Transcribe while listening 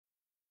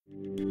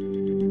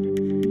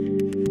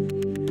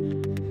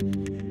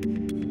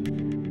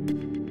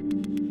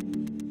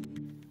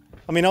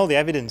I mean, all the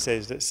evidence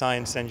is that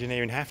science and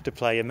engineering have to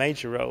play a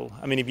major role.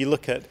 I mean, if you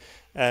look at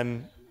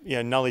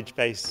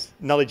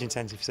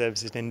knowledge-intensive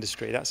services in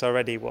industry, that's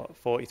already,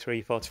 what,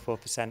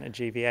 44% of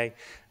GVA.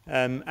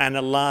 And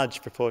a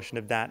large proportion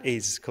of that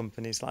is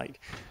companies like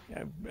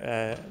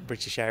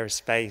British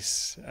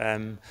Aerospace,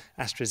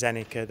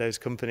 AstraZeneca, those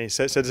companies.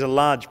 So there's a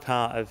large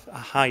part of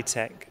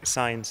high-tech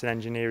science and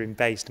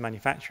engineering-based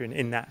manufacturing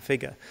in that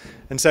figure.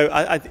 And so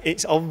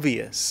it's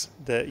obvious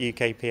that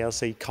UK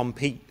PLC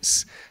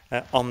competes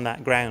on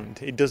that ground.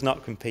 It does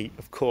not compete,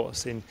 of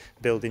course, in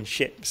building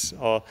ships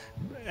or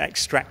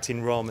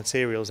extracting raw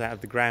materials out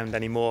of the ground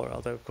anymore,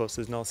 although, of course,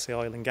 there's North Sea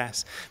oil and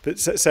gas. But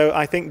so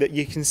I think that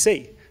you can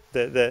see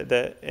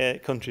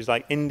that countries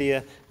like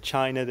India,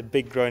 China, the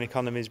big growing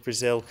economies,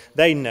 Brazil,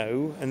 they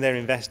know and they're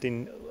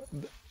investing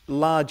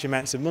large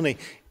amounts of money.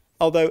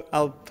 Although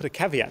I'll put a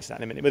caveat to that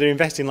in a minute, but they're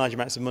investing large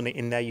amounts of money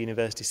in their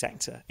university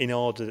sector in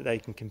order that they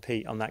can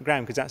compete on that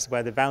ground, because that's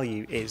where the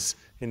value is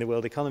in the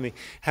world economy.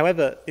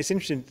 However, it's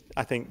interesting,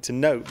 I think, to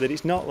note that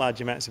it's not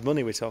large amounts of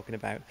money we're talking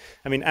about.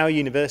 I mean, our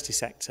university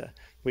sector,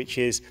 which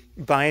is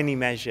by any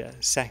measure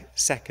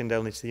second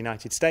only to the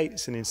United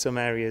States, and in some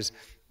areas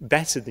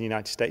better than the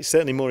United States,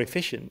 certainly more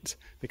efficient,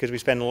 because we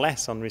spend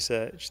less on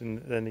research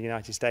than the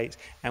United States,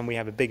 and we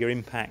have a bigger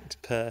impact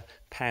per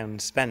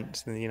pound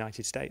spent than the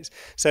United States.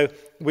 So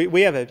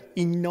we have an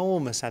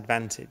enormous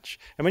advantage.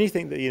 And when you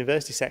think that the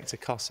university sector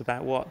costs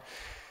about, what,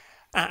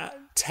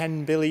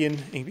 10 billion,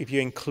 if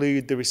you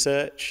include the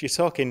research, you're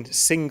talking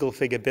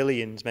single-figure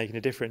billions making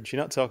a difference.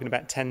 You're not talking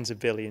about tens of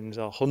billions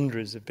or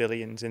hundreds of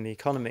billions in the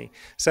economy.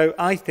 So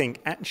I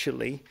think,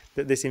 actually,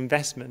 that this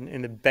investment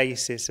in the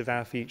basis of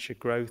our future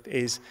growth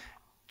is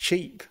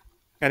cheap.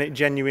 And it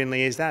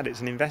genuinely is that. It's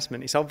an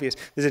investment. It's obvious.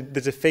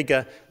 There's a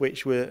figure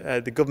which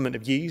the government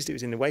have used. It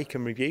was in the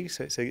Wakeham Review,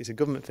 so it's a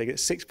government figure.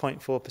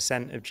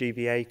 6.4% of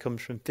GVA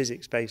comes from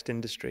physics-based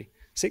industry.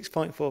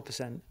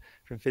 6.4%.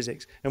 from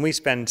physics. And we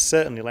spend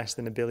certainly less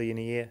than £1 billion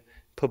a year,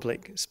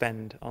 public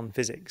spend on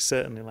physics,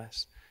 certainly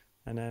less,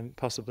 and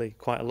possibly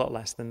quite a lot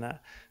less than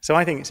that. So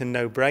I think it's a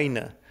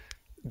no-brainer.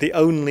 The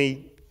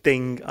only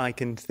thing I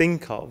can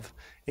think of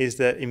is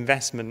that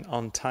investment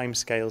on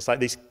timescales, like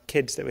these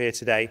kids that were here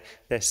today,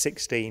 they're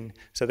 16,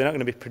 so they're not going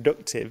to be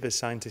productive as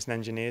scientists and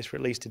engineers for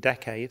at least a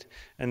decade.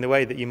 And the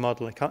way that you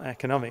model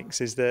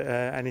economics is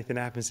that anything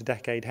that happens a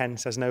decade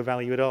hence has no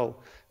value at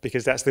all,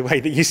 because that's the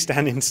way that you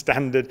stand in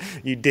standard.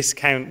 You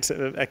discount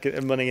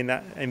money in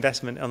that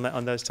investment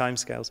on those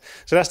timescales.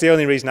 So that's the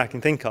only reason I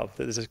can think of,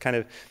 that there's a kind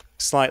of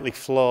slightly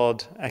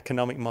flawed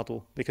economic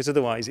model, because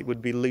otherwise it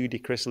would be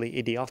ludicrously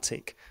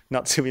idiotic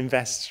not to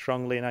invest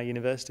strongly in our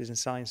universities in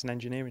science and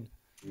engineering.